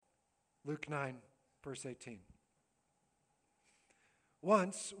Luke 9, verse 18.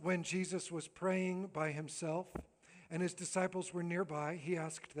 Once, when Jesus was praying by himself and his disciples were nearby, he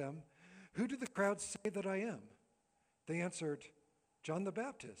asked them, "Who do the crowds say that I am?" They answered, "John the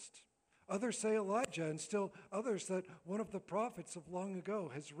Baptist. Others say Elijah, and still others that one of the prophets of long ago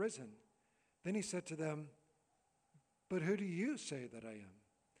has risen." Then he said to them, "But who do you say that I am?"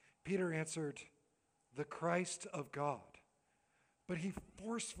 Peter answered, "The Christ of God." But he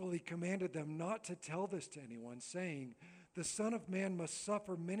forcefully commanded them not to tell this to anyone, saying, "The Son of Man must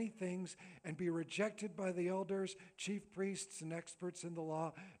suffer many things and be rejected by the elders, chief priests, and experts in the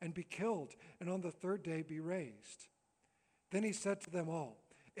law, and be killed, and on the third day be raised." Then he said to them all,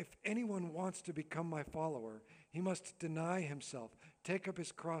 "If anyone wants to become my follower, he must deny himself, take up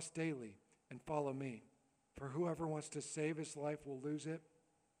his cross daily, and follow me. For whoever wants to save his life will lose it,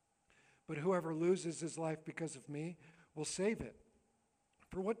 but whoever loses his life because of me will save it.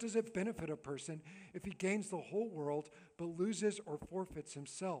 For what does it benefit a person if he gains the whole world but loses or forfeits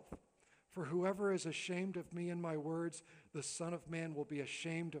himself? For whoever is ashamed of me and my words, the Son of Man will be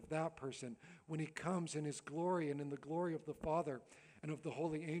ashamed of that person when he comes in his glory and in the glory of the Father and of the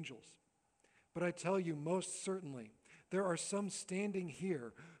holy angels. But I tell you, most certainly, there are some standing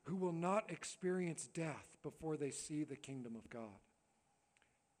here who will not experience death before they see the kingdom of God."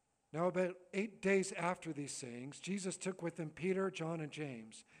 Now, about 8 days after these sayings, Jesus took with him Peter, John, and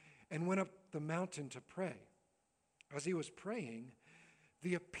James, and went up the mountain to pray. As he was praying,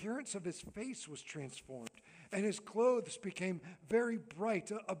 the appearance of his face was transformed, and his clothes became very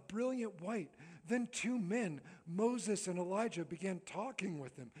bright, a brilliant white. Then 2 men, Moses and Elijah, began talking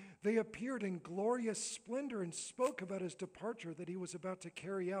with him. They appeared in glorious splendor and spoke about his departure that he was about to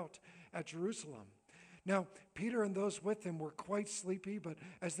carry out at Jerusalem. Now, Peter and those with him were quite sleepy, but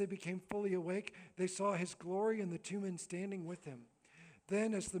as they became fully awake, they saw his glory and the 2 men standing with him.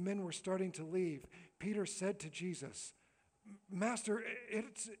 Then, as the men were starting to leave, Peter said to Jesus, "Master,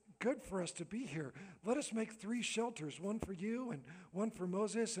 it's good for us to be here. Let us make 3 shelters, one for you and one for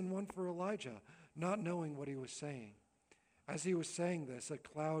Moses and one for Elijah," not knowing what he was saying. As he was saying this, a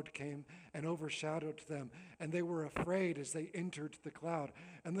cloud came and overshadowed them, and they were afraid as they entered the cloud.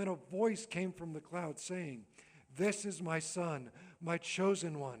 And then a voice came from the cloud saying, "This is my son, my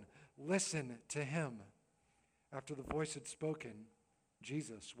chosen one. Listen to him." After the voice had spoken,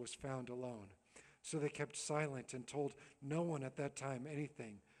 Jesus was found alone. So they kept silent and told no one at that time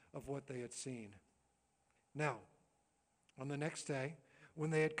anything of what they had seen. Now, on the next day,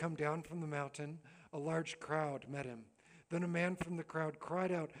 when they had come down from the mountain, a large crowd met him. Then a man from the crowd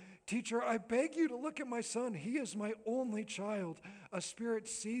cried out, "Teacher, I beg you to look at my son. He is my only child. A spirit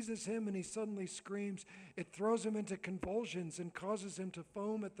seizes him and he suddenly screams. It throws him into convulsions and causes him to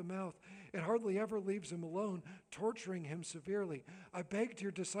foam at the mouth. It hardly ever leaves him alone, torturing him severely. I begged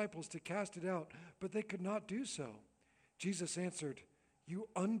your disciples to cast it out, but they could not do so." Jesus answered, "You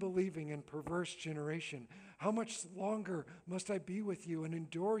unbelieving and perverse generation, how much longer must I be with you and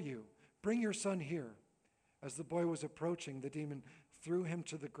endure you? Bring your son here." As the boy was approaching, the demon threw him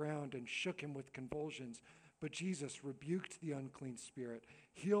to the ground and shook him with convulsions. But Jesus rebuked the unclean spirit,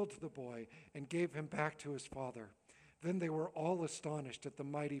 healed the boy, and gave him back to his father. Then they were all astonished at the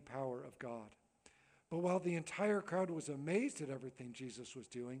mighty power of God. But while the entire crowd was amazed at everything Jesus was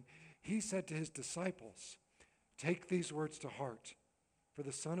doing, he said to his disciples, "Take these words to heart, for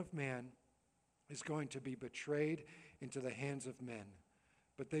the Son of Man is going to be betrayed into the hands of men."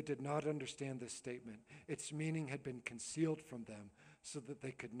 But they did not understand this statement. Its meaning had been concealed from them so that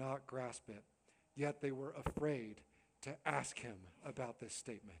they could not grasp it. Yet they were afraid to ask him about this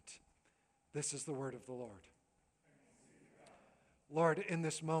statement. This is the word of the Lord. Lord, in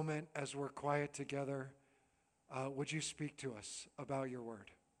this moment, as we're quiet together, would you speak to us about your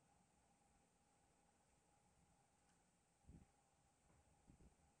word?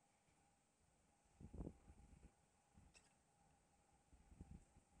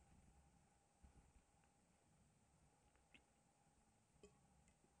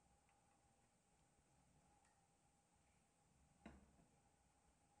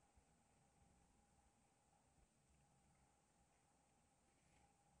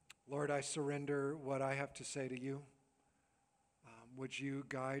 Lord, I surrender what I have to say to you. Would you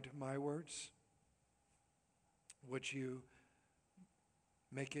guide my words? Would you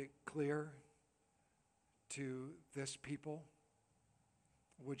make it clear to this people?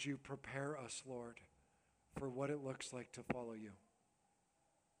 Would you prepare us, Lord, for what it looks like to follow you?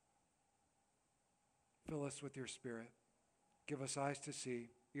 Fill us with your Spirit. Give us eyes to see,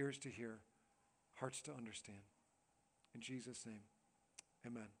 ears to hear, hearts to understand. In Jesus' name,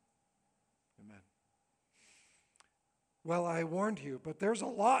 amen. Amen. Well, I warned you, but there's a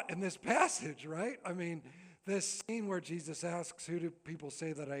lot in this passage, right? I mean, this scene where Jesus asks, who do people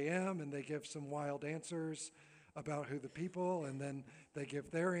say that I am? And they give some wild answers about who the people, and then they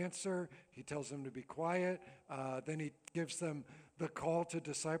give their answer. He tells them to be quiet. Then he gives them the call to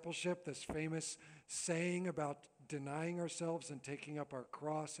discipleship, this famous saying about denying ourselves and taking up our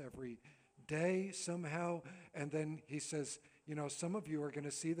cross every day somehow. And then he says, some of you are going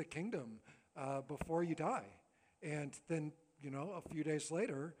to see the kingdom before you die. And then, a few days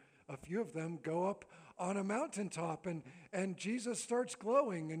later, a few of them go up on a mountaintop and Jesus starts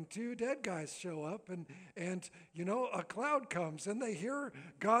glowing and two dead guys show up and a cloud comes and they hear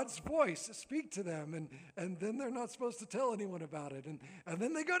God's voice speak to them and then they're not supposed to tell anyone about it. And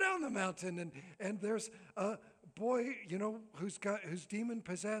then they go down the mountain and there's a boy, who's demon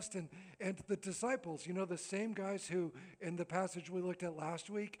possessed and the disciples, the same guys who in the passage we looked at last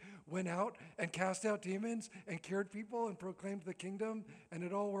week went out and cast out demons and cured people and proclaimed the kingdom and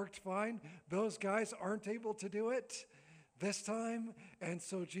it all worked fine. Those guys aren't able to do it this time. And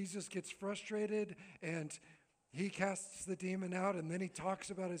so Jesus gets frustrated and he casts the demon out and then he talks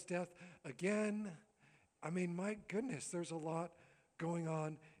about his death again. I mean, my goodness, there's a lot going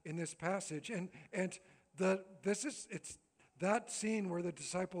on in this passage. And it's that scene where the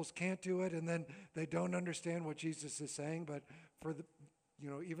disciples can't do it and then they don't understand what Jesus is saying, but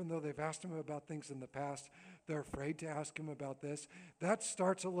even though they've asked him about things in the past, they're afraid to ask him about this. That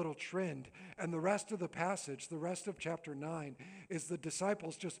starts a little trend. And the rest of the passage, the rest of chapter 9, is the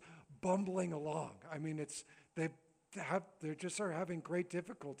disciples just bumbling along. I mean, they just are having great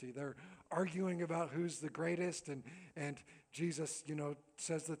difficulty. They're arguing about who's the greatest, and Jesus,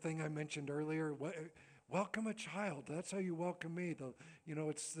 says the thing I mentioned earlier. Welcome a child. That's how you welcome me.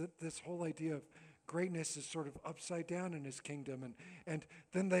 It's this whole idea of greatness is sort of upside down in his kingdom, and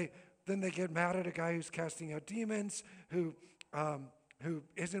then they get mad at a guy who's casting out demons, who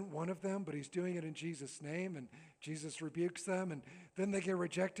isn't one of them, but he's doing it in Jesus' name, and Jesus rebukes them, and then they get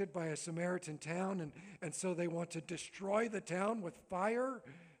rejected by a Samaritan town, and so they want to destroy the town with fire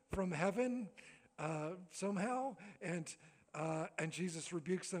from heaven somehow, and Jesus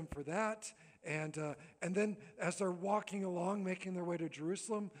rebukes them for that. And then as they're walking along, making their way to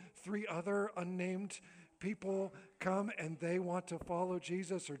Jerusalem, 3 other unnamed people come and they want to follow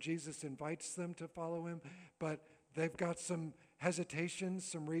Jesus, or Jesus invites them to follow him, but they've got some hesitations,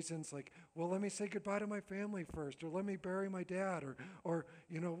 some reasons like, well, let me say goodbye to my family first, or let me bury my dad, or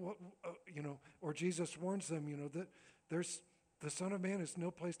Jesus warns them, that there's the Son of Man has no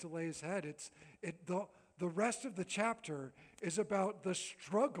place to lay his head. The rest of the chapter is about the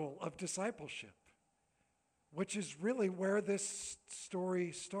struggle of discipleship, which is really where this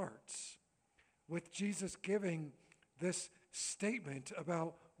story starts, with Jesus giving this statement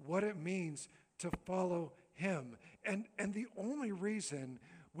about what it means to follow him. And the only reason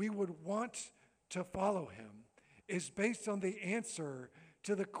we would want to follow him is based on the answer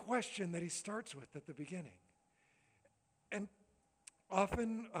to the question that he starts with at the beginning. And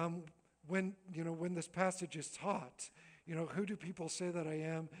often when this passage is taught, who do people say that I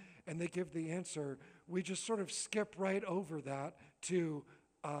am? And they give the answer, we just sort of skip right over that to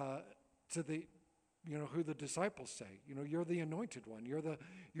the, who the disciples say. You're the anointed one.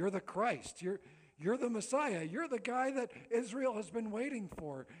 You're the Christ. You're the Messiah. You're the guy that Israel has been waiting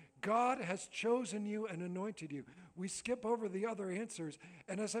for. God has chosen you and anointed you. We skip over the other answers.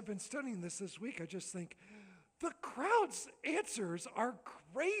 And as I've been studying this week, I just think, the crowd's answers are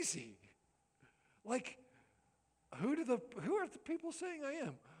crazy. Like, who are the people saying I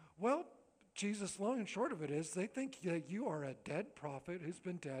am? Well, Jesus, long and short of it is, they think that you are a dead prophet who's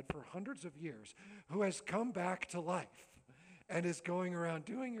been dead for hundreds of years, who has come back to life and is going around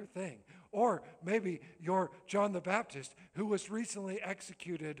doing your thing. Or maybe you're John the Baptist, who was recently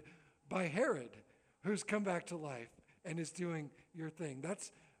executed by Herod, who's come back to life and is doing your thing.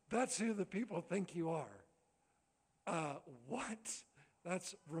 That's who the people think you are. What?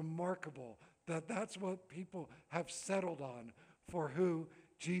 That's remarkable that's what people have settled on for who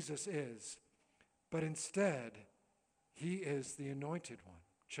Jesus is. But instead, he is the anointed one,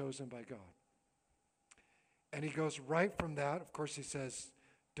 chosen by God. And he goes right from that. Of course, he says,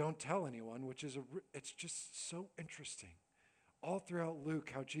 don't tell anyone, which is it's just so interesting. All throughout Luke,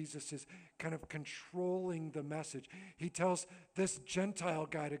 how Jesus is kind of controlling the message. He tells this Gentile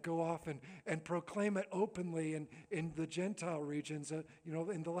guy to go off and proclaim it openly in the Gentile regions,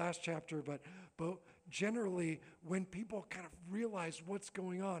 in the last chapter. But generally, when people kind of realize what's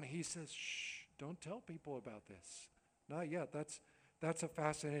going on, he says, shh, don't tell people about this. Not yet. That's a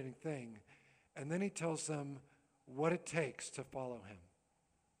fascinating thing. And then he tells them what it takes to follow him.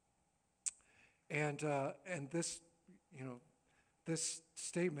 And this this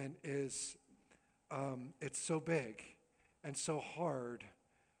statement is, it's so big and so hard.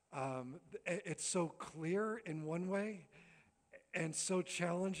 It's so clear in one way and so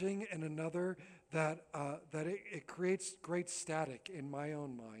challenging in another that it creates great static in my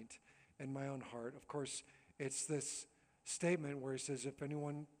own mind and my own heart. Of course, it's this statement where he says, if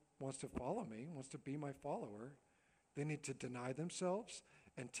anyone wants to follow me, wants to be my follower, they need to deny themselves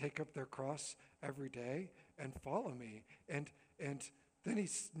and take up their cross every day and follow me. And then he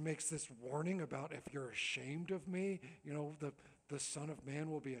makes this warning about if you're ashamed of me, the Son of Man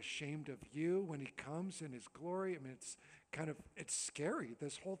will be ashamed of you when he comes in his glory. I mean, it's scary.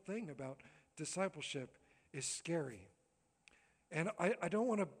 This whole thing about discipleship is scary. And I don't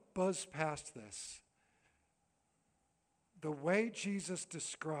want to buzz past this. The way Jesus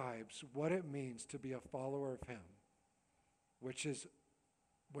describes what it means to be a follower of him, which is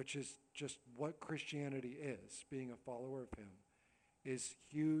just what Christianity is, being a follower of him, is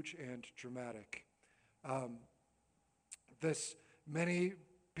huge and dramatic. Many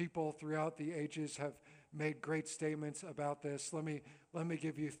people throughout the ages have made great statements about this. Let me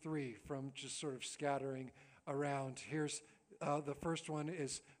give you three from just sort of scattering around. Here's the first one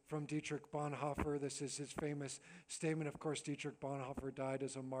is from Dietrich Bonhoeffer. This is his famous statement. Of course, Dietrich Bonhoeffer died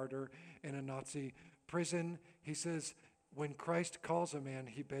as a martyr in a Nazi prison. He says, when Christ calls a man,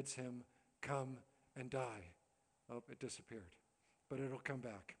 he bids him come and die. Oh, it disappeared, but it'll come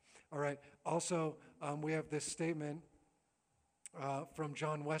back. All right. Also, we have this statement from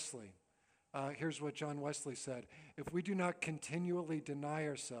John Wesley. Here's what John Wesley said. If we do not continually deny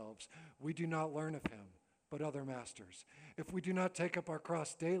ourselves, we do not learn of him, but other masters. If we do not take up our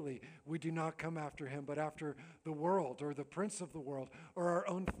cross daily, we do not come after him, but after the world or the prince of the world or our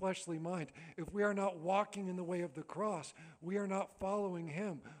own fleshly mind. If we are not walking in the way of the cross, we are not following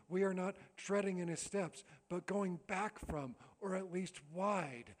him. We are not treading in his steps, but going back from, or at least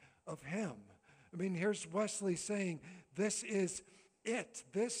wide of him. I mean, here's Wesley saying, this is it.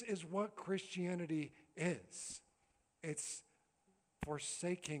 This is what Christianity is. It's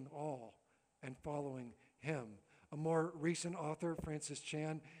forsaking all and following him. A more recent author, Francis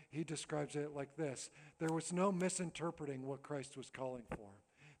Chan, he describes it like this. There was no misinterpreting what Christ was calling for.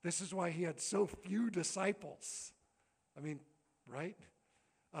 This is why he had so few disciples. I mean, right?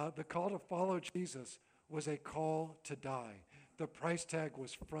 The call to follow Jesus was a call to die. The price tag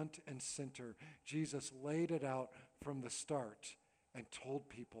was front and center. Jesus laid it out from the start and told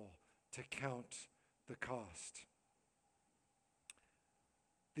people to count the cost.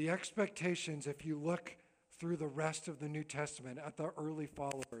 The expectations, if you look through the rest of the New Testament at the early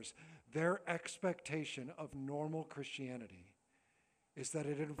followers, their expectation of normal Christianity is that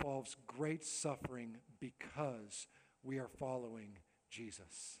it involves great suffering because we are following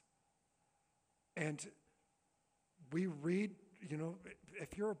Jesus. And we read,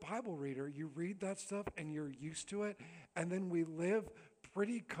 if you're a Bible reader, you read that stuff and you're used to it, and then we live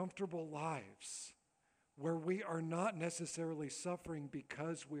pretty comfortable lives where we are not necessarily suffering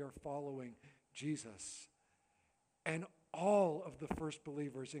because we are following Jesus. And all of the first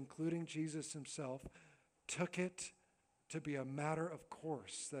believers, including Jesus himself, took it to be a matter of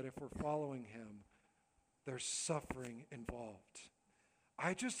course that if we're following him, there's suffering involved.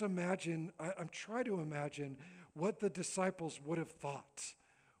 I just imagine, I'm trying to imagine what the disciples would have thought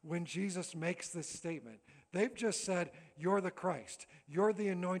when Jesus makes this statement. They've just said, you're the Christ, you're the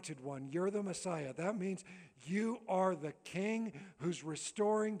anointed one, you're the Messiah. That means you are the king who's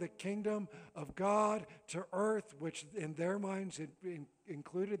restoring the kingdom of God to earth, which in their minds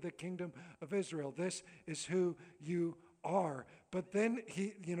included the kingdom of Israel. This is who you are. But then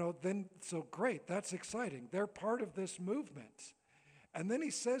so great, that's exciting. They're part of this movement. And then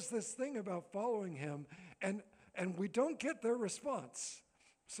he says this thing about following him, and we don't get their response.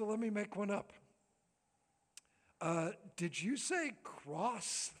 So let me make one up. Did you say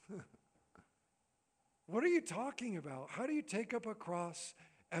cross? What are you talking about? How do you take up a cross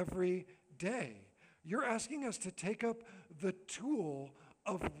every day? You're asking us to take up the tool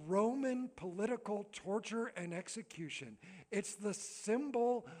of Roman political torture and execution. It's the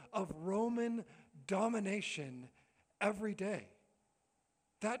symbol of Roman domination every day.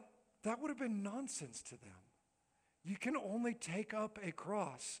 That would have been nonsense to them. You can only take up a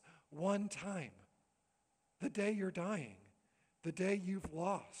cross one time. The day you're dying, the day you've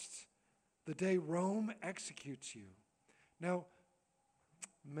lost, the day Rome executes you. Now,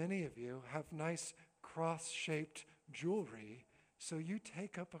 many of you have nice cross-shaped jewelry, so you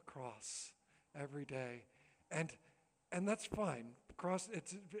take up a cross every day, and that's fine. Cross,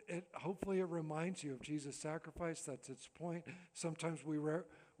 hopefully it reminds you of Jesus' sacrifice. That's its point. Sometimes we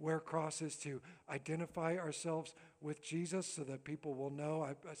wear crosses to identify ourselves with Jesus so that people will know.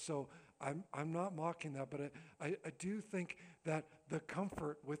 I'm not mocking that, but I do think that the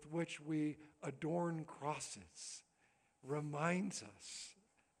comfort with which we adorn crosses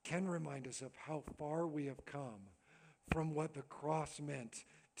can remind us of how far we have come from what the cross meant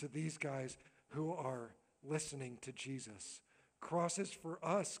to these guys who are listening to Jesus. Crosses for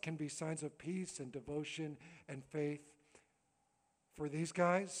us can be signs of peace and devotion and faith. For these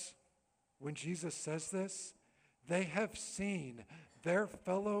guys, when Jesus says this, they have seen their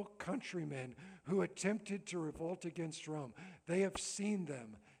fellow countrymen who attempted to revolt against Rome. They have seen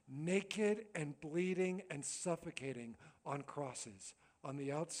them naked and bleeding and suffocating on crosses on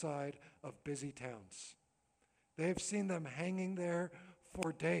the outside of busy towns. They have seen them hanging there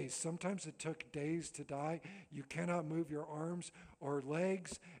for days. Sometimes it took days to die. You cannot move your arms or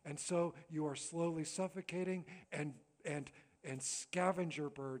legs, and so you are slowly suffocating, and scavenger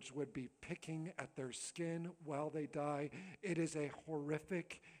birds would be picking at their skin while they die. It is a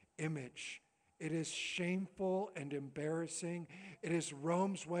horrific image. It is shameful and embarrassing. It is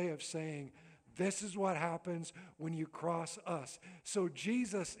Rome's way of saying, this is what happens when you cross us. So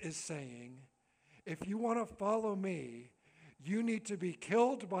Jesus is saying, if you want to follow me, you need to be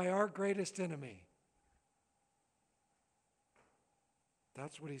killed by our greatest enemy.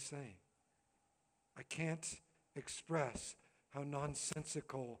 That's what he's saying. I can't express how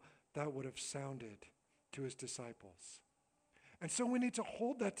nonsensical that would have sounded to his disciples. And so we need to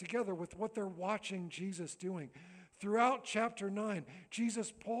hold that together with what they're watching Jesus doing. Throughout chapter 9,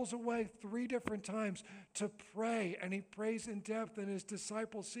 Jesus pulls away 3 different times to pray, and he prays in depth, and his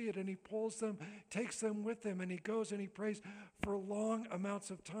disciples see it, and he pulls them, takes them with him, and he goes and he prays for long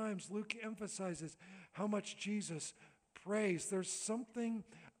amounts of times. Luke emphasizes how much Jesus prays. There's something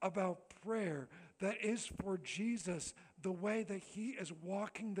about prayer that is for Jesus the way that he is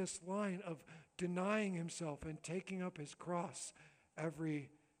walking this line of denying himself and taking up his cross every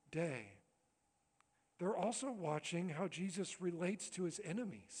day. They're also watching how Jesus relates to his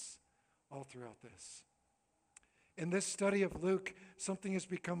enemies all throughout this. In this study of Luke, something has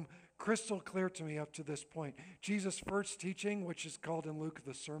become crystal clear to me up to this point. Jesus' first teaching, which is called in Luke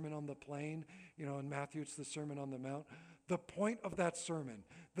the Sermon on the Plain, in Matthew it's the Sermon on the Mount. The point of that sermon,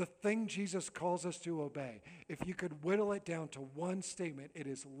 the thing Jesus calls us to obey, if you could whittle it down to one statement, it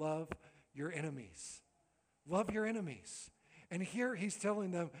is love your enemies. Love your enemies. And here he's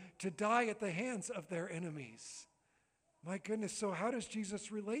telling them to die at the hands of their enemies. My goodness, so how does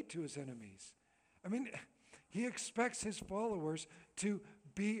Jesus relate to his enemies? I mean, he expects his followers to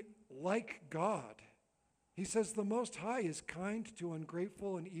be like God. He says the Most High is kind to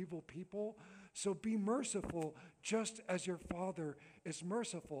ungrateful and evil people, so be merciful just as your Father is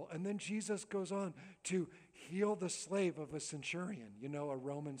merciful. And then Jesus goes on to heal the slave of a centurion, a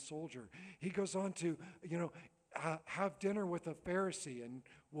Roman soldier. He goes on to, have dinner with a Pharisee, and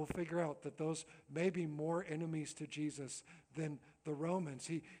we'll figure out that those may be more enemies to Jesus than the Romans.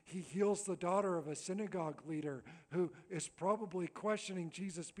 He heals the daughter of a synagogue leader who is probably questioning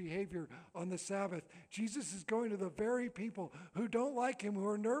Jesus' behavior on the Sabbath. Jesus is going to the very people who don't like him, who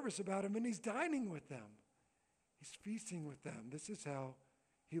are nervous about him, and he's dining with them. He's feasting with them. This is how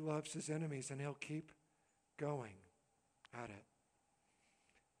he loves his enemies, and he'll keep going at it.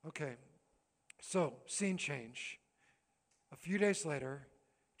 Okay. So, scene change. A few days later,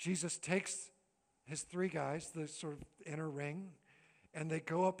 Jesus takes his 3 guys, the sort of inner ring, and they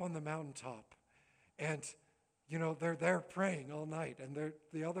go up on the mountaintop. And, they're there praying all night, and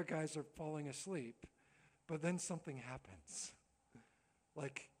the other guys are falling asleep. But then something happens.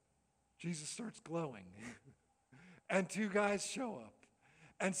 Like, Jesus starts glowing. And 2 guys show up.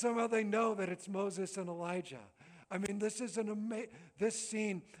 And somehow they know that it's Moses and Elijah. I mean, this is this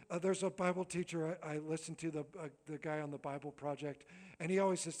scene. There's a Bible teacher I listen to, the guy on the Bible Project, and he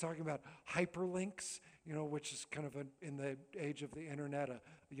always is talking about hyperlinks, which is kind of in the age of the internet.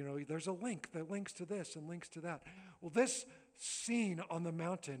 There's a link that links to this and links to that. Well, this scene on the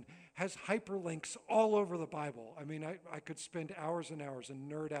mountain has hyperlinks all over the Bible. I mean, I could spend hours and hours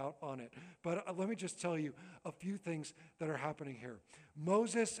and nerd out on it. But let me just tell you a few things that are happening here.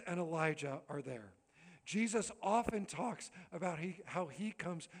 Moses and Elijah are there. Jesus often talks about how he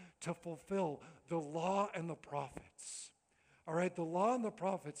comes to fulfill the law and the prophets. All right, the law and the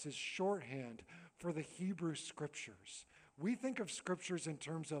prophets is shorthand for the Hebrew scriptures. We think of scriptures in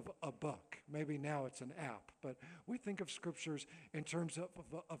terms of a book. Maybe now it's an app, but we think of scriptures in terms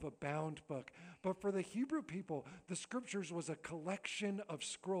of a bound book. But for the Hebrew people, the scriptures was a collection of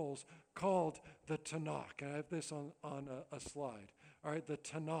scrolls called the Tanakh. And I have this on a slide. All right, the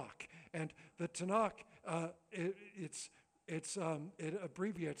Tanakh. And the Tanakh, it's it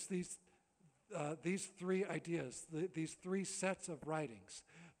abbreviates these three ideas, these three sets of writings.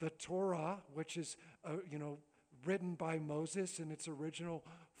 The Torah, which is, written by Moses in its original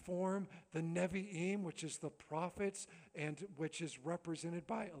form. The Nevi'im, which is the prophets, and which is represented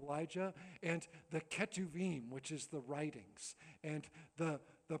by Elijah. And the Ketuvim, which is the writings. And the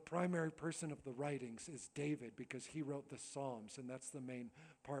primary person of the writings is David, because he wrote the Psalms, and that's the main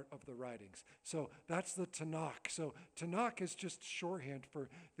part of the writings. So that's the Tanakh. So Tanakh is just shorthand for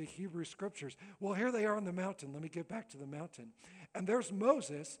the Hebrew scriptures. Well, here they are on the mountain. Let me get back to the mountain. And there's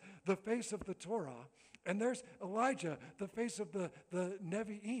Moses, the face of the Torah, and there's Elijah, the face of the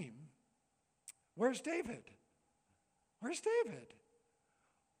Nevi'im. Where's David? Where's David?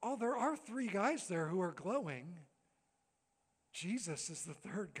 Oh, there are three guys there who are glowing. Jesus is the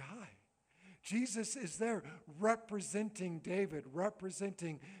third guy. Jesus is there representing David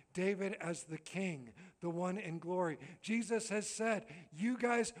as the king, the one in glory. Jesus has said, you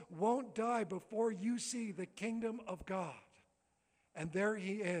guys won't die before you see the kingdom of God. And there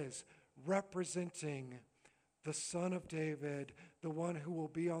he is, representing the Son of David, the one who will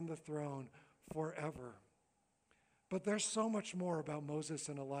be on the throne forever. But there's so much more about Moses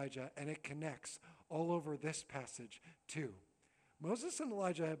and Elijah, and it connects all over this passage too. Moses and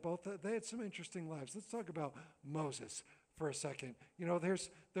Elijah they had some interesting lives. Let's talk about Moses for a second.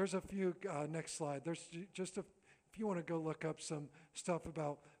 There's a few, next slide. There's just if you want to go look up some stuff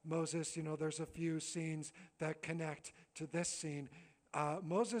about Moses, there's a few scenes that connect to this scene.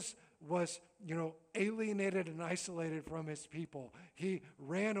 Moses was, alienated and isolated from his people. He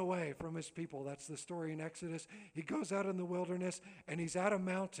ran away from his people. That's the story in Exodus. He goes out in the wilderness, and he's at a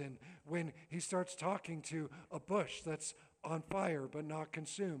mountain when he starts talking to a bush that's on fire but not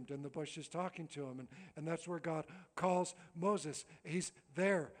consumed, and the bush is talking to him, and that's where God calls Moses. He's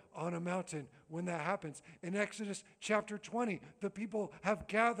there on a mountain when that happens. In Exodus chapter 20, the people have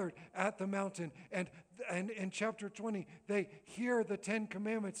gathered at the mountain, and in chapter 20, they hear the 10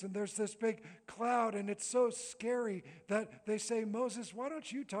 commandments, and there's this big cloud, and it's so scary that they say, Moses, why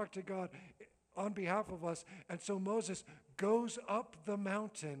don't you talk to God on behalf of us? And so Moses goes up the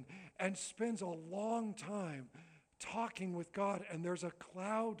mountain and spends a long time talking with God, and there's a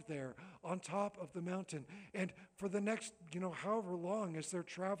cloud there on top of the mountain. And for the next, however long, as they're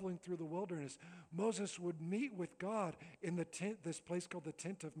traveling through the wilderness, Moses would meet with God in the tent, this place called the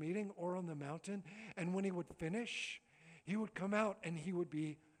tent of meeting, or on the mountain. And when he would finish, he would come out and he would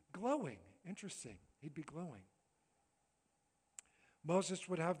be glowing. Interesting. He'd be glowing. Moses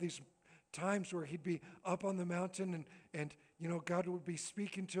would have these times where he'd be up on the mountain and God would be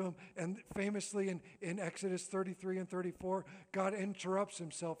speaking to him. And famously in Exodus 33 and 34, God interrupts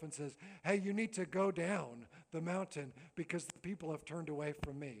himself and says, hey, you need to go down the mountain because the people have turned away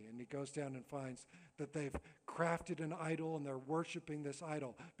from me. And he goes down and finds that they've crafted an idol and they're worshiping this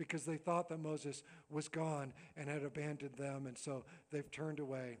idol because they thought that Moses was gone and had abandoned them. And so they've turned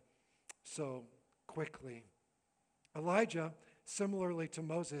away so quickly. Elijah, similarly to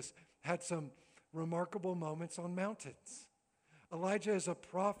Moses, had some remarkable moments on mountains. Elijah is a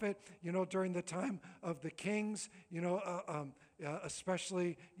prophet, during the time of the kings,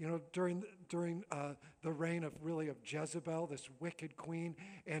 especially, during the reign of Jezebel, this wicked queen.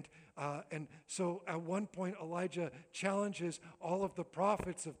 And so at one point, Elijah challenges all of the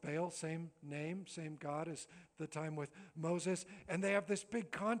prophets of Baal, same name, same God as the time with Moses. And they have this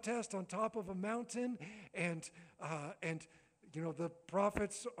big contest on top of a mountain. And the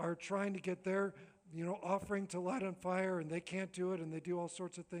prophets are trying to get their offering to light on fire, and they can't do it, and they do all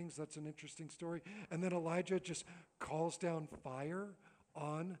sorts of things. That's an interesting story. And then Elijah just calls down fire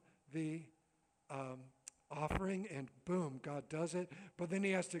on the offering, and boom, God does it. But then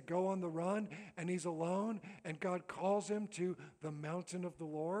he has to go on the run, and he's alone, and God calls him to the mountain of the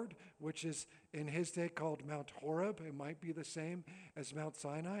Lord, which is in his day called Mount Horeb. It might be the same as Mount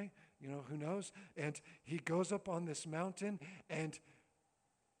Sinai, who knows? And he goes up on this mountain, and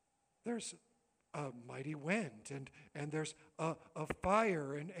there's a mighty wind, and there's a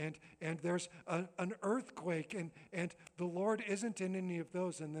fire, and there's an earthquake, and the Lord isn't in any of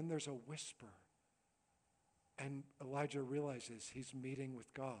those. And then there's a whisper. And Elijah realizes he's meeting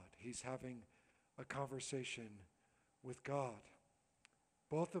with God. He's having a conversation with God.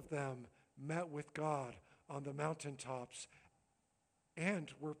 Both of them met with God on the mountaintops and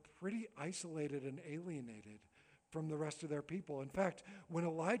were pretty isolated and alienated from the rest of their people. In fact, when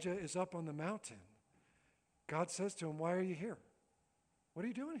Elijah is up on the mountain, God says to him, why are you here? What are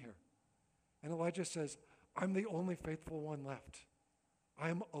you doing here? And Elijah says, I'm the only faithful one left.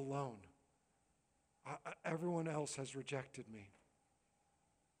 I'm alone. Everyone else has rejected me.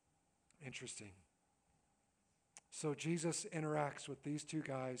 Interesting. So Jesus interacts with these two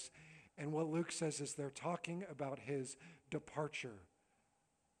guys, and what Luke says is they're talking about his departure.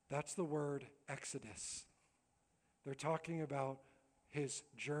 That's the word exodus. They're talking about his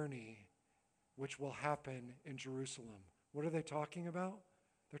journey, which will happen in Jerusalem. What are they talking about?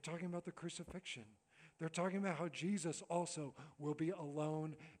 They're talking about the crucifixion. They're talking about how Jesus also will be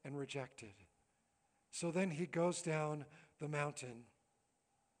alone and rejected. So then he goes down the mountain,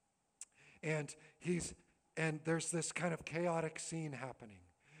 and there's this kind of chaotic scene happening.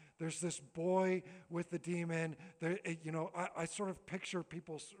 There's this boy with the demon. I sort of picture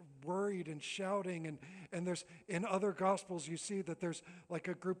people worried and shouting, and there's, in other Gospels, you see that there's like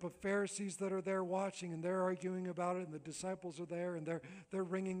a group of Pharisees that are there watching, and they're arguing about it, and the disciples are there, and they're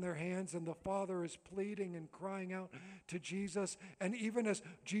wringing their hands, and the Father is pleading and crying out to Jesus. And even as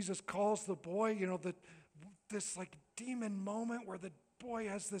Jesus calls the boy, this like demon moment where the boy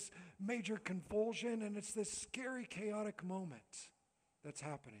has this major convulsion, and it's this scary, chaotic moment that's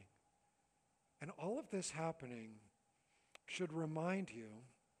happening. And all of this happening should remind you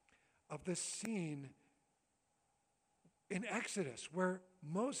of this scene in Exodus where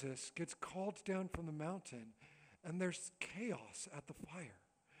Moses gets called down from the mountain, and there's chaos at the fire.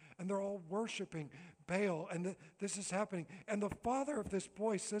 And they're all worshiping Baal, and this is happening. And the father of this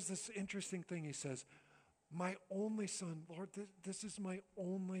boy says this interesting thing. He says, "My only son, Lord, this is my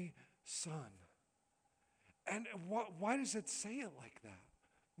only son." And why does it say it like that?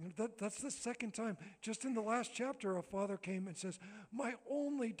 That's the second time. Just in the last chapter, a father came and says, "My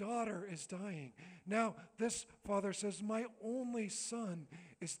only daughter is dying." Now, this father says, "My only son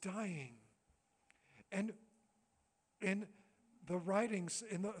is dying." And in the writings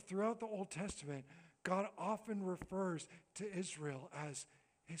throughout the Old Testament, God often refers to Israel as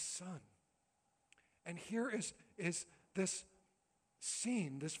his son. And here is this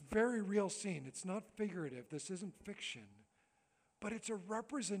scene, this very real scene. It's not figurative. This isn't fiction. But it's a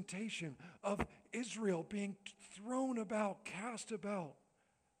representation of Israel being thrown about, cast about,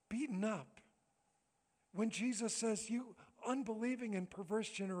 beaten up. When Jesus says, "You unbelieving and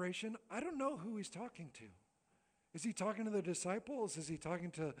perverse generation," I don't know who he's talking to. Is he talking to the disciples? Is he talking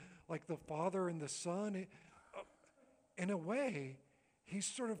to like the Father and the Son? In a way, he's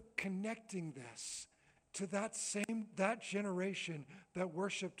sort of connecting this to that generation that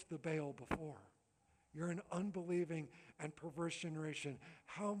worshiped the Baal before. You're an unbelieving and perverse generation.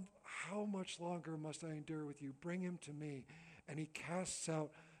 How much longer must I endure with you? Bring him to me. And he casts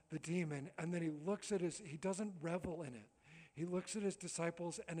out the demon, and then he doesn't revel in it. He looks at his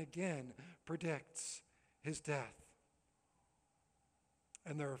disciples and again predicts his death.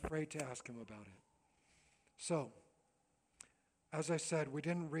 And they're afraid to ask him about it. So, as I said, we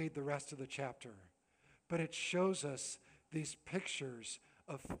didn't read the rest of the chapter, but it shows us these pictures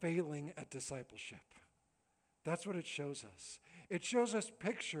of failing at discipleship. That's what it shows us. It shows us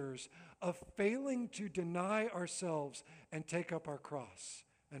pictures of failing to deny ourselves and take up our cross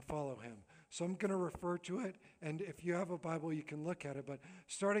and follow him. So I'm going to refer to it, and if you have a Bible, you can look at it. But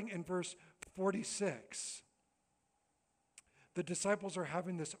starting in verse 46, the disciples are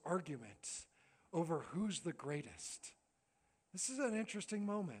having this argument over who's the greatest. This is an interesting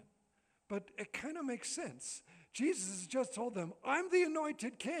moment, but it kind of makes sense. Jesus has just told them, "I'm the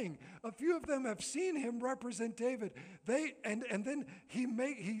anointed king." A few of them have seen him represent David. And then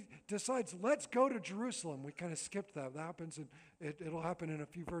he decides, let's go to Jerusalem. We kind of skipped that. That happens, and it'll happen in a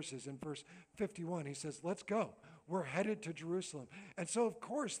few verses. In verse 51, he says, "Let's go. We're headed to Jerusalem." And so, of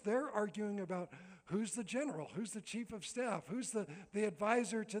course, they're arguing about who's the general, who's the chief of staff, who's the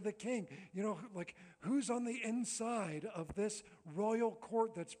advisor to the king. Who's on the inside of this royal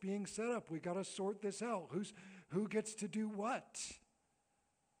court that's being set up. We got to sort this out. Who gets to do what?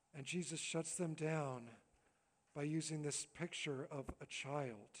 And Jesus shuts them down by using this picture of a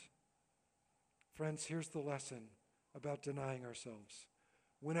child. Friends, here's the lesson about denying ourselves.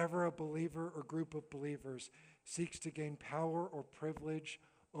 Whenever a believer or group of believers seeks to gain power or privilege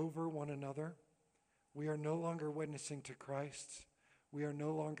over one another, we are no longer witnessing to Christ. We are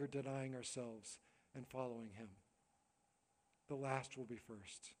no longer denying ourselves and following him. The last will be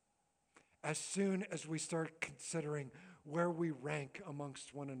first. As soon as we start considering where we rank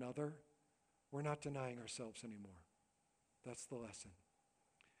amongst one another, we're not denying ourselves anymore. That's the lesson.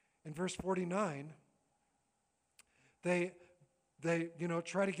 In verse 49, they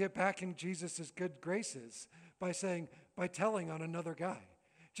try to get back in Jesus' good graces by telling on another guy.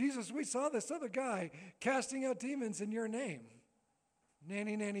 "Jesus, we saw this other guy casting out demons in your name.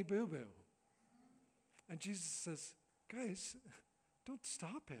 Nanny, nanny, boo-boo." And Jesus says, "Guys, don't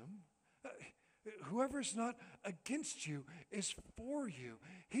stop him. Whoever's not against you is for you.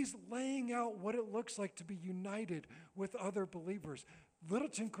 He's laying out what it looks like to be united with other believers.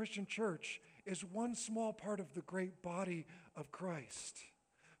 Littleton Christian Church is one small part of the great body of Christ.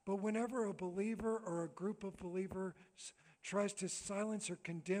 But whenever a believer or a group of believers tries to silence or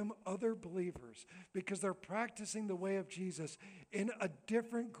condemn other believers because they're practicing the way of Jesus in a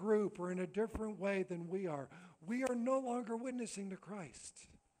different group or in a different way than we are no longer witnessing to Christ.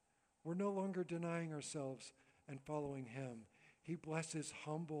 We're no longer denying ourselves and following him. He blesses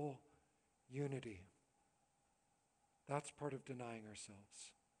humble unity. That's part of denying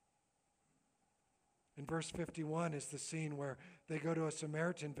ourselves. In verse 51 is the scene where they go to a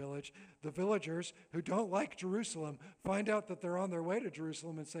Samaritan village. The villagers who don't like Jerusalem find out that they're on their way to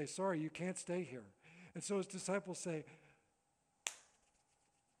Jerusalem and say, sorry, you can't stay here. And so his disciples say,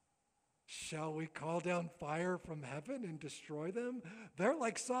 shall we call down fire from heaven and destroy them? They're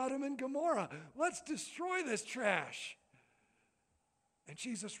like Sodom and Gomorrah. Let's destroy this trash. And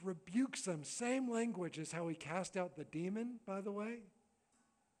Jesus rebukes them. Same language as how he cast out the demon, by the way.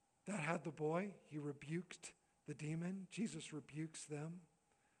 That had the boy. He rebuked the demon. Jesus rebukes them.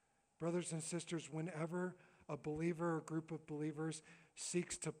 Brothers and sisters, whenever a believer or group of believers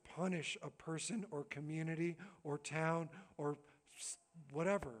seeks to punish a person or community or town or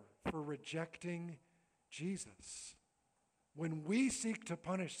whatever for rejecting Jesus, when we seek to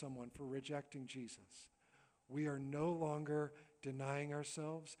punish someone for rejecting Jesus, we are no longer denying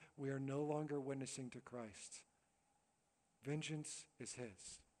ourselves. We are no longer witnessing to Christ. Vengeance is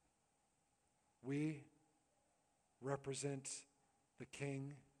his. We represent the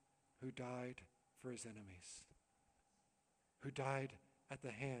King who died for his enemies, who died at the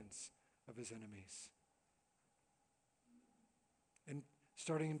hands of his enemies. And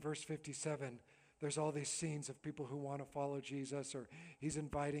starting in verse 57, there's all these scenes of people who want to follow Jesus, or he's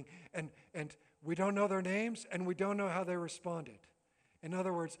inviting, and we don't know their names, and we don't know how they responded. In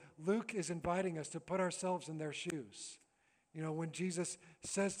other words, Luke is inviting us to put ourselves in their shoes. You know, when Jesus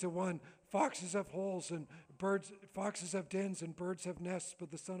says to one, foxes have holes and foxes have dens and birds have nests,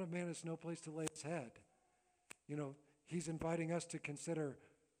 but the Son of Man has no place to lay his head. You know, he's inviting us to consider,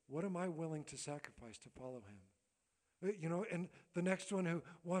 what am I willing to sacrifice to follow him? You know, and the next one who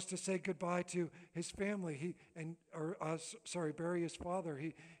wants to say goodbye to his family, bury his father.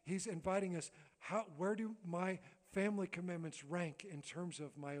 He's inviting us. Where do my family commitments rank in terms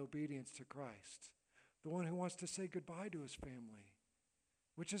of my obedience to Christ? The one who wants to say goodbye to his family,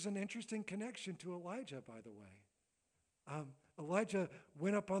 which is an interesting connection to Elijah, by the way. Elijah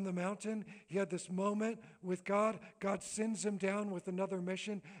went up on the mountain. He had this moment with God. God sends him down with another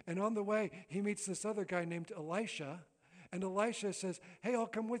mission. And on the way, he meets this other guy named Elisha. And Elisha says, hey, I'll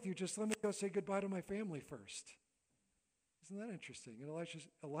come with you. Just let me go say goodbye to my family first. Isn't that interesting? And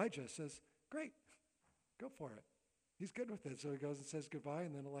Elijah says, great, go for it. He's good with it. So he goes and says goodbye,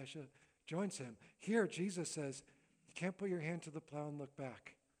 and then Elisha joins him. Here, Jesus says, you can't put your hand to the plow and look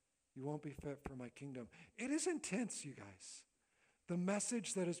back. You won't be fit for my kingdom. It is intense, you guys. The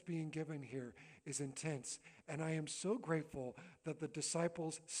message that is being given here is intense, and I am so grateful that the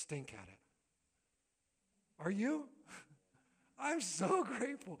disciples stink at it. Are you? I'm so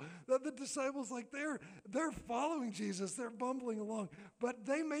grateful that the disciples, they're following Jesus, they're bumbling along, but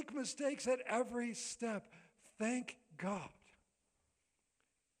they make mistakes at every step. Thank God.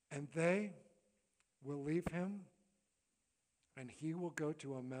 And they will leave him, and he will go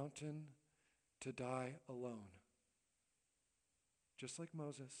to a mountain to die alone. Just like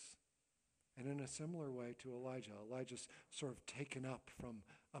Moses, and in a similar way to Elijah. Elijah's sort of taken up from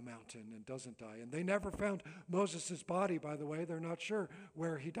a mountain and doesn't die. And they never found Moses' body, by the way. They're not sure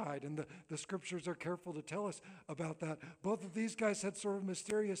where he died. And the scriptures are careful to tell us about that. Both of these guys had sort of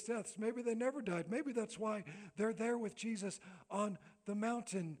mysterious deaths. Maybe they never died. Maybe that's why they're there with Jesus on the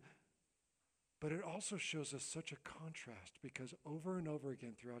mountain. But it also shows us such a contrast, because over and over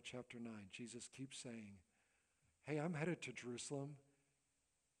again throughout chapter 9, Jesus keeps saying, hey, I'm headed to Jerusalem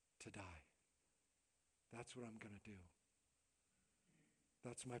to die. That's what I'm going to do.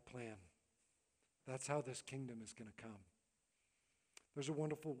 That's my plan. That's how this kingdom is going to come. There's a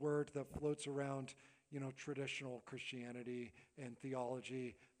wonderful word that floats around, traditional Christianity and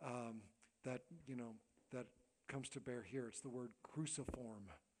theology that comes to bear here. It's the word cruciform.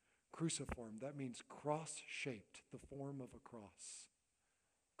 Cruciform, that means cross-shaped, the form of a cross.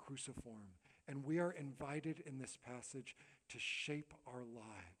 Cruciform. And we are invited in this passage to shape our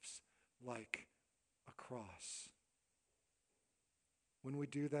lives like a cross. When we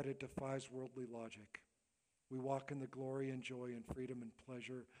do that, it defies worldly logic. We walk in the glory and joy and freedom and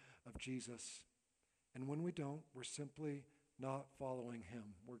pleasure of Jesus. And when we don't, we're simply not following him.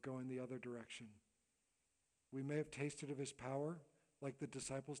 We're going the other direction. We may have tasted of his power, like the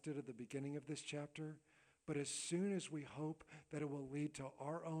disciples did at the beginning of this chapter, but as soon as we hope that it will lead to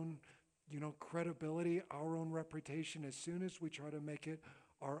our own, credibility, our own reputation, as soon as we try to make it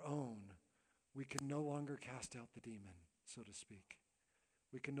our own, we can no longer cast out the demon, so to speak.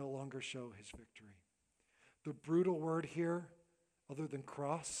 We can no longer show his victory. The brutal word here, other than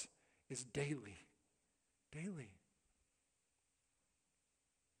cross, is daily. Daily.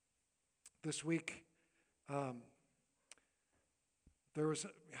 This week, there was,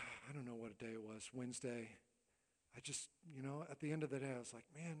 I don't know what day it was, Wednesday. I just, at the end of the day, I was like,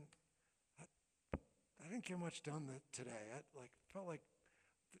 man, I didn't get much done today. I felt like,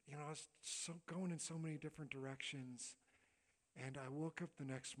 I was going in so many different directions. And I woke up the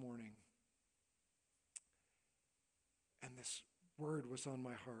next morning, and this word was on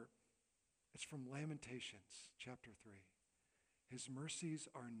my heart. It's from Lamentations, chapter 3. His mercies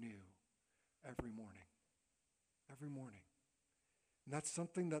are new every morning. Every morning. And that's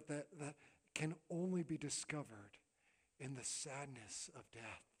something that can only be discovered in the sadness of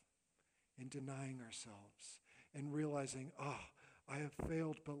death, in denying ourselves, and realizing, I have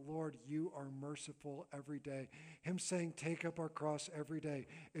failed, but Lord, you are merciful every day. Him saying, take up our cross every day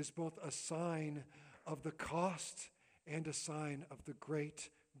is both a sign of the cost and a sign of the great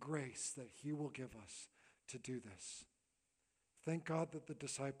grace that he will give us to do this. Thank God that the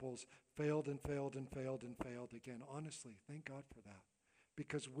disciples failed and failed and failed and failed again. Honestly, thank God for that,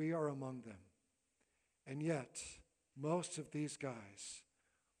 because we are among them. And yet, most of these guys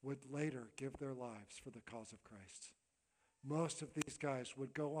would later give their lives for the cause of Christ. Most of these guys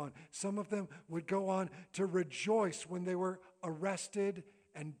would go on. Some of them would go on to rejoice when they were arrested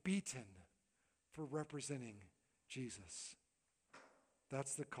and beaten for representing Jesus.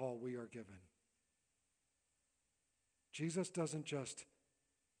 That's the call we are given. Jesus doesn't just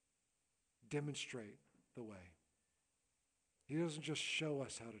demonstrate the way. He doesn't just show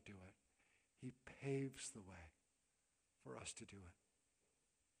us how to do it. He paves the way for us to do it.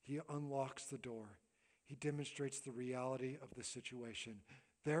 He unlocks the door. He demonstrates the reality of the situation.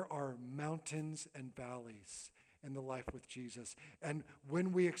 There are mountains and valleys in the life with Jesus. And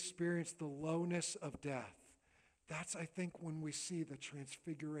when we experience the lowness of death, that's, I think, when we see the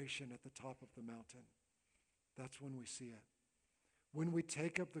transfiguration at the top of the mountain. That's when we see it. When we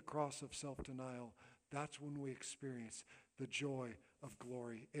take up the cross of self-denial, that's when we experience the joy of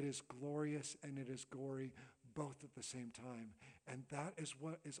glory. It is glorious and it is gory both at the same time. And that is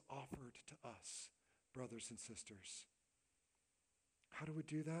what is offered to us, brothers and sisters. How do we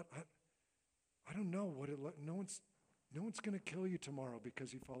do that? I don't know what no one's going to kill you tomorrow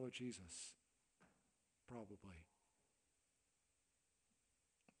because you follow Jesus. Probably.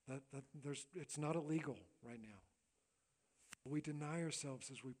 It's not illegal right now. We deny ourselves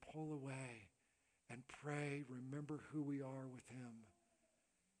as we pull away and pray, remember who we are with him,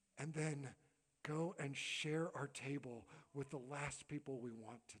 and then go and share our table with the last people we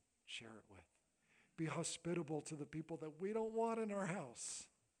want to share it with. Be hospitable to the people that we don't want in our house.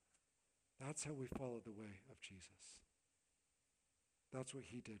 That's how we follow the way of Jesus. That's what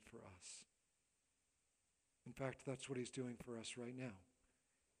he did for us. In fact, that's what he's doing for us right now.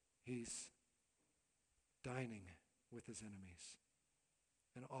 He's dining with his enemies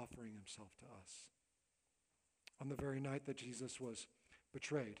and offering himself to us. On the very night that Jesus was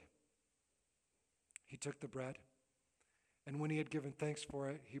betrayed, he took the bread, and when he had given thanks for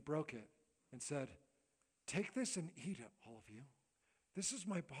it, he broke it and said, "Take this and eat it, all of you. This is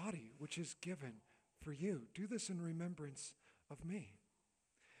my body, which is given for you. Do this in remembrance of me."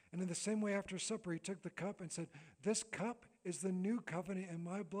 And in the same way, after supper, he took the cup and said, "This cup is the new covenant in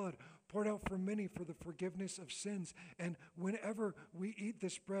my blood, poured out for many for the forgiveness of sins. And whenever we eat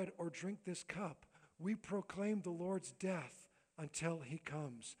this bread or drink this cup, we proclaim the Lord's death until he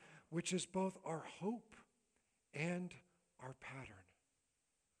comes," which is both our hope and our pattern.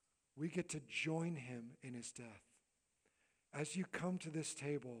 We get to join him in his death. As you come to this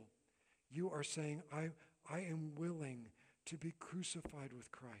table, you are saying, I am willing to be crucified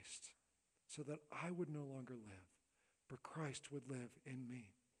with Christ so that I would no longer live, but Christ would live in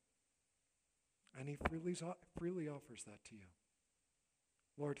me. And he freely offers that to you.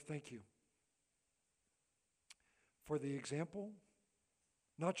 Lord, thank you for the example.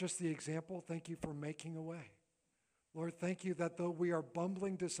 Not just the example, thank you for making a way. Lord, thank you that though we are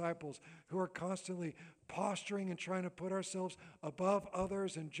bumbling disciples who are constantly posturing and trying to put ourselves above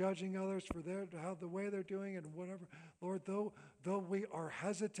others and judging others for how the way they're doing and whatever, Lord, though we are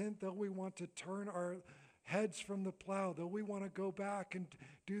hesitant, though we want to turn our heads from the plow, though we want to go back and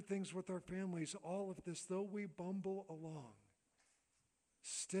do things with our families, all of this, though we bumble along,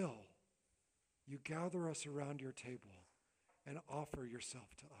 still you gather us around your table and offer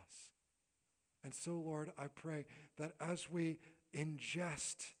yourself to us. And so, Lord, I pray that as we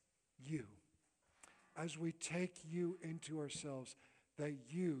ingest you, as we take you into ourselves, that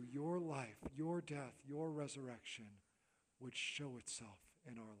you, your life, your death, your resurrection would show itself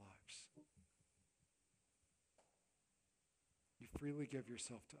in our lives. You freely give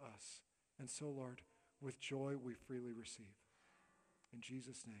yourself to us. And so, Lord, with joy we freely receive. In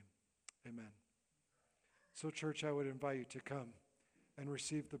Jesus' name, amen. So, church, I would invite you to come and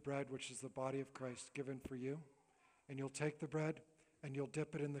receive the bread, which is the body of Christ given for you. And you'll take the bread and you'll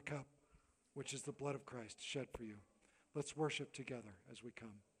dip it in the cup, which is the blood of Christ shed for you. Let's worship together as we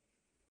come.